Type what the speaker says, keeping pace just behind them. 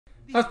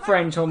A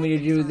friend told me to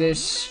do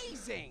this.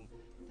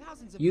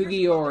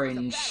 Yugi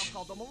Orange.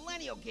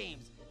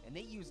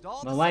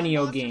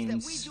 Millennial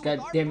Games. God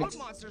damn it.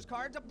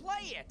 Card to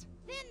play it.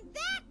 Then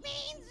that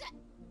means...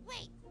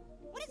 Wait,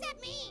 what does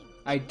that mean?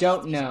 I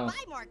don't know.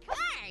 Buy more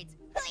cards.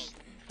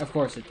 Of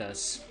course it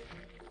does.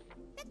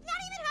 That's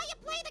not even how you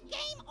play the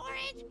game,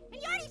 Orange.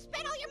 And you already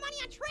spent all your money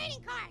on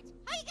trading cards.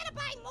 How are you gonna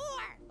buy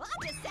more? Well,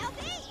 I'll just sell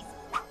these.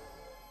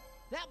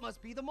 That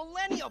must be the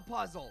Millennial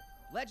Puzzle.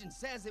 Legend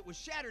says it was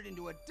shattered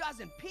into a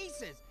dozen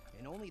pieces,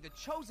 and only the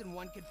chosen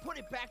one can put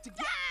it back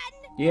together.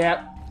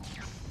 Yep.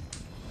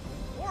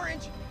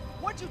 Orange,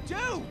 what'd you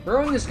do?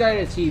 Throwing this guy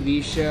at a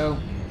TV show.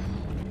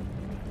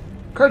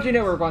 Cartoon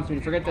Network wants me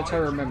to forget that's how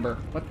I remember.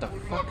 What the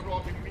fuck?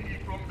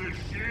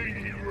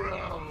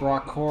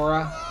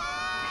 Brockora.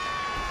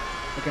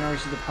 I can already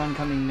see the pun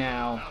coming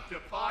now. After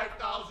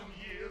 5,000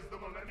 years, the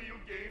Millennial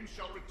Games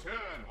shall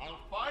return. I'll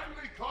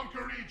finally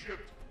conquer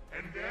Egypt,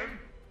 and then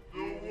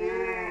the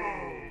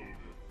world.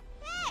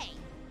 Hey,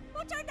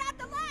 who turned out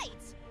the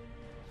lights?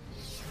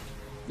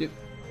 Yep.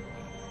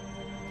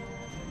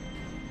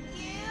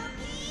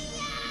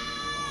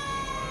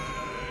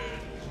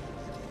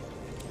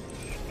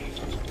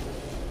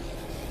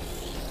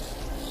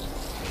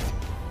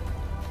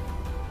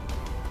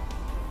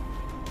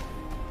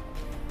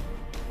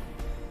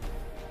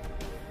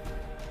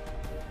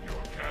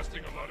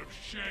 Casting a lot of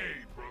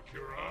shade,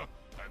 Brockura,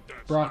 and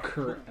that's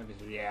Brockura,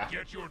 yeah.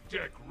 Get your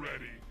deck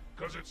ready,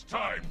 cause it's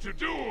time to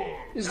duel.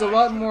 This is a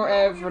lot more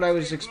effort I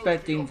was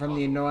expecting from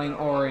the annoying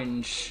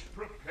Orange.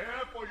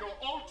 Prepare for your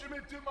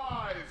ultimate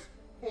demise,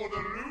 for the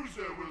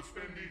loser will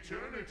spend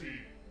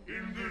eternity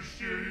in the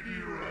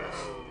shady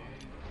realm.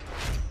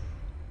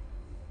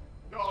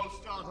 I'll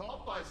start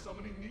off by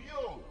summoning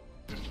Neo,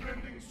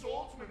 defending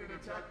swordsman in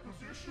attack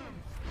position.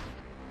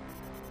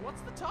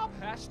 What's the top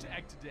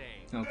hashtag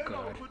today? Oh Then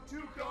I'll god. put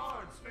 2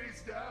 cards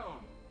face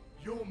down.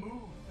 Your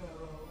move,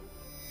 Pharaoh.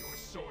 Your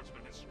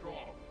swordsman is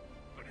strong,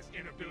 but his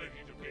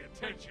inability to pay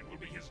attention will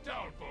be his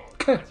downfall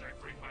as I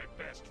bring my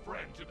best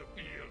friend to the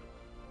field.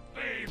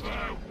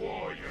 Favor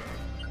Warrior.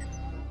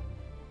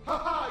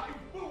 Haha, you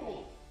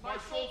fool! My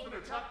swordsman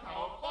attack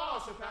power far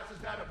surpasses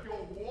that of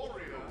your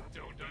warrior.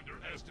 Don't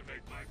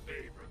underestimate my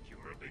favor,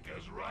 Cura,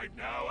 because right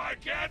now I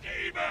can't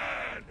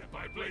even!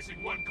 By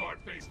placing 1 card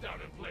face down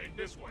and playing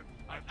this one,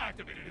 I've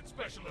activated its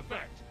special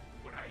effect.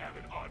 When I have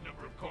an odd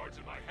number of cards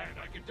in my hand,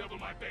 I can double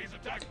my Bay's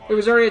attack points. It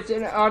was already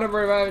an odd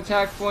number of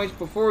attack points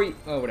before you.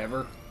 Oh,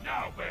 whatever.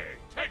 Now, Bay,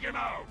 take him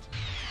out!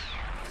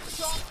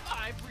 Top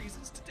 5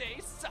 reasons today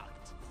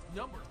sucked.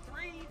 Number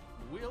 3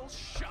 will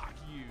shock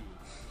you.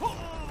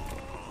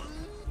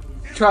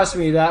 Trust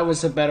me, that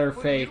was a better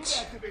But fate.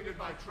 you activated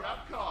my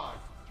trap card.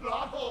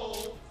 Plot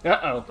hole!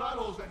 Uh-oh. Plot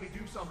holes let me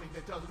do something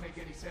that doesn't make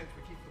any sense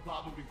but keeps the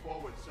plot moving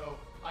forward, so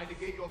I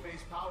negate your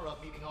base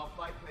power-up, meaning all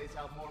fight plays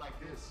out more like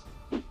this.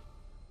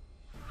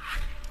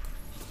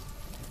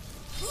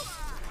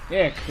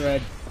 Yeah,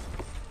 crud.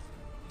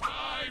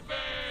 My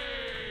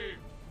babe!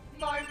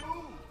 My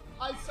move!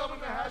 I summon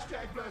the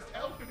hashtag Blessed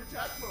Elf in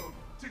attack mode.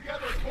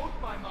 Together, both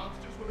my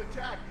monsters will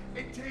attack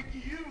and take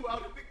you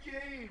out of the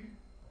game.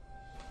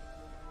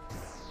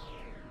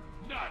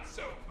 Not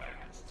so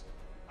fast.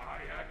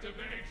 I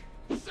activate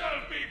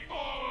Selfie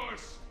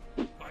Force!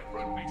 My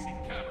front-facing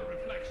camera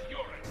reflects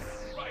your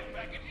attack right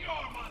back at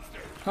your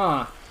monster.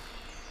 Huh.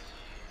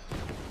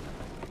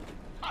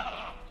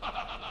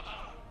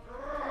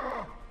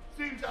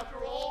 Seems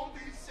after all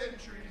these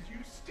centuries, you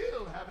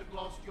still haven't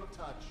lost your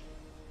touch.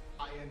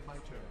 I end my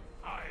turn.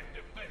 I am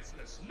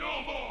defenseless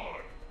no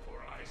more,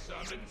 for I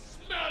summon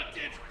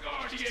Smelted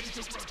Guardian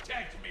to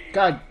protect me.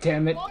 God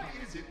damn it. Why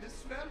is it the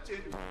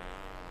Smelted?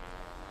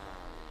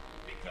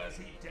 Because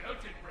he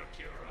dealt it,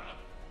 Brockura,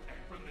 and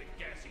from the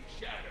gassy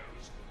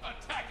shadows,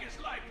 attack his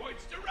life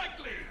points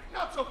directly.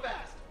 Not so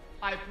fast.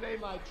 I play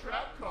my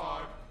trap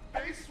card,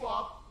 face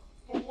swap.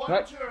 For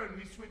 1 turn,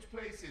 we switch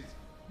places,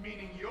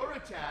 meaning your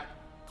attack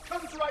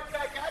comes right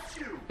back at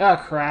you. Oh,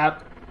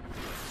 crap.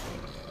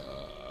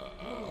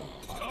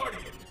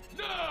 Guardian,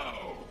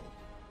 no!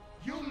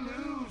 You'll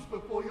lose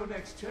before your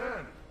next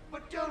turn.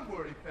 But don't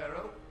worry,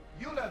 Pharaoh.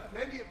 You'll have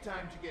plenty of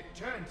time to get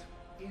turned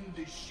in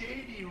the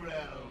shady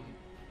realm.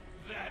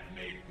 That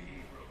may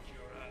be,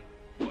 Brockura.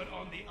 But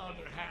on the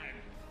other hand,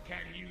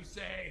 can you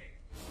say,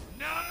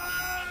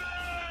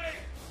 Knife?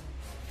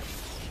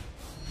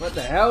 What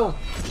the hell?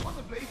 On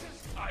the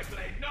basis, I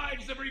play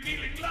Knives of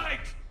Revealing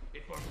Light.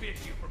 It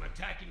forbids you from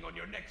attacking on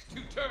your next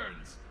 2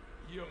 turns.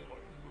 Your move.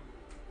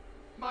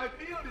 My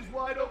field is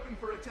wide open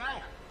for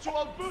attack, so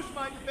I'll boost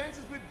my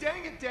defenses with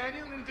Dang It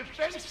Daniel in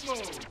defense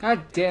mode.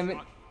 God damn it.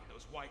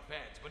 Those white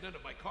bands, but none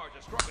of my cards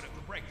are strong enough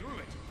to break through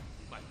it.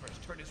 My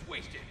first turn is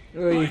wasted.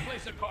 Oy. I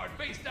place a card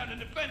face down in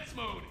defense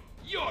mode.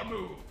 Your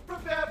move.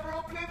 Prepare for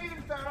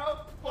oblivion,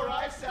 Pharaoh, for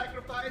I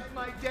sacrifice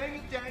my Dang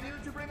It Daniel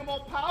to bring a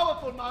more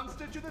powerful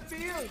monster to the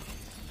field.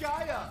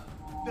 Gaia,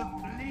 the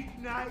Bleak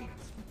Knight.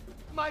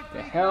 My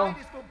Bleak hell? Knight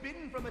is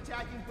forbidden from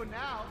attacking for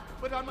now,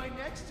 but on my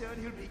next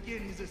turn he'll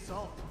begin his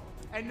assault.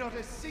 And not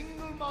a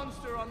single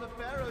monster on the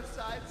Pharaoh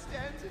side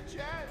stands a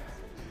chance.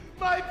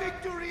 My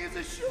victory is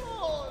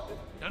assured!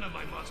 None of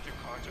my monster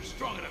cards are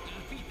strong enough to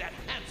defeat that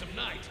handsome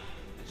knight.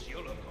 This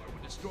YOLO card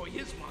would destroy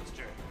his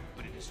monster,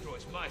 but it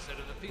destroys my side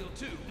of the field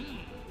too.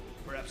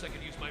 Perhaps I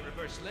could use my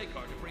reverse sleigh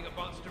card to bring a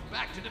monster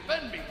back to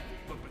defend me.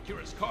 But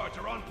Bakura's cards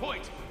are on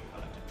point.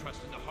 I'll have to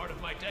trust in the heart of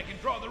my deck and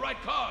draw the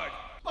right card.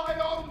 By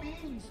all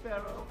means,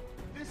 Pharaoh.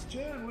 This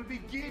turn will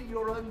begin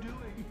your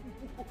undoing.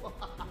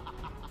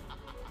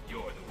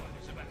 You're the one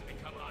who's about to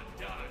become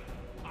undone.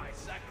 I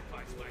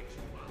sacrificed my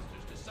two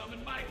monsters to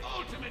summon my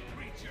ultimate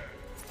creature,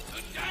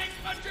 the Dank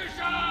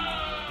Magician!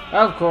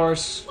 Of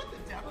course. What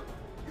the devil?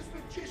 This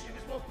magician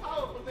is more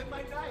powerful than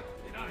my knight.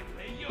 And I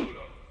play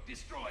YOLO,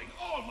 destroying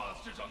all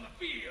monsters on the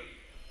field.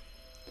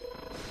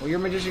 Well, your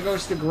magician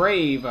goes to the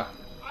grave. I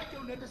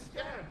don't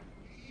understand.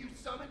 You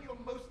summon your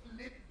most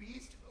lit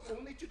beast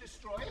only to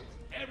destroy it?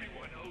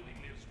 Everyone only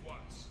lives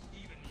once,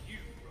 even you,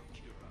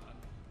 Bakura.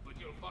 But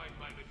you'll find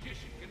my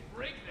magician can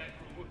break that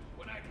rule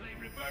when I play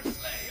reverse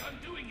sleigh,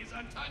 undoing his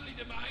untimely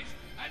demise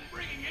and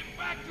bringing him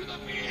back to the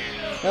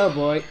field. Oh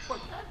boy.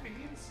 What that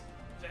means?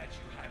 That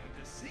you haven't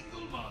a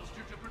single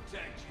monster to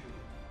protect you.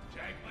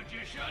 Tank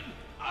Magician,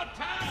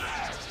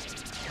 attack!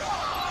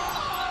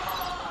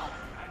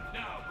 And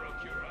now,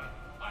 Bakura,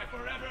 I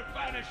forever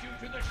banish you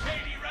to the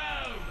Shady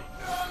Realm.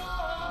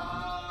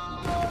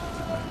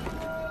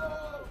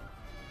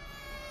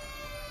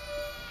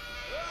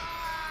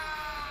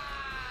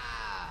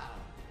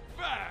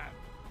 Bam!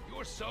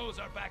 Your souls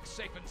are back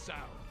safe and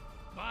sound.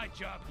 My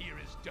job here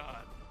is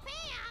done.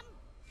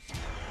 Bam!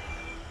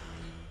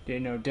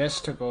 Didn't know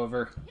Des took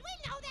over. Do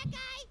we know that guy?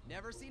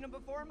 Never seen him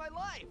before in my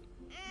life.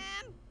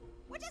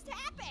 What just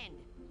happened?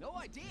 No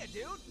idea,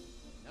 dude.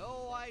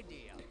 No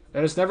idea.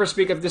 Let us never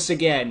speak of this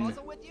again.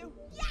 Puzzle with you?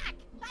 Yuck!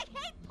 I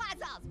hate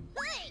puzzles!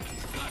 Hey!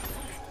 Not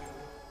cool.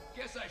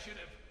 Guess I should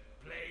have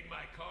played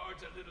my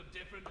cards a little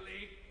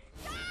differently.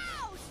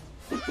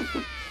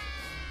 Ghost!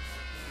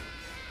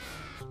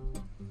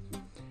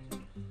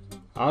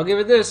 I'll give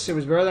it this. It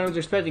was better than I was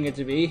expecting it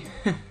to be.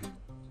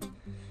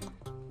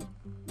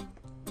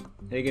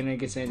 Again, I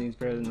guess anything's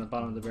better than the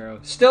bottom of the barrel.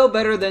 Still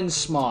better than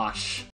SMOSH.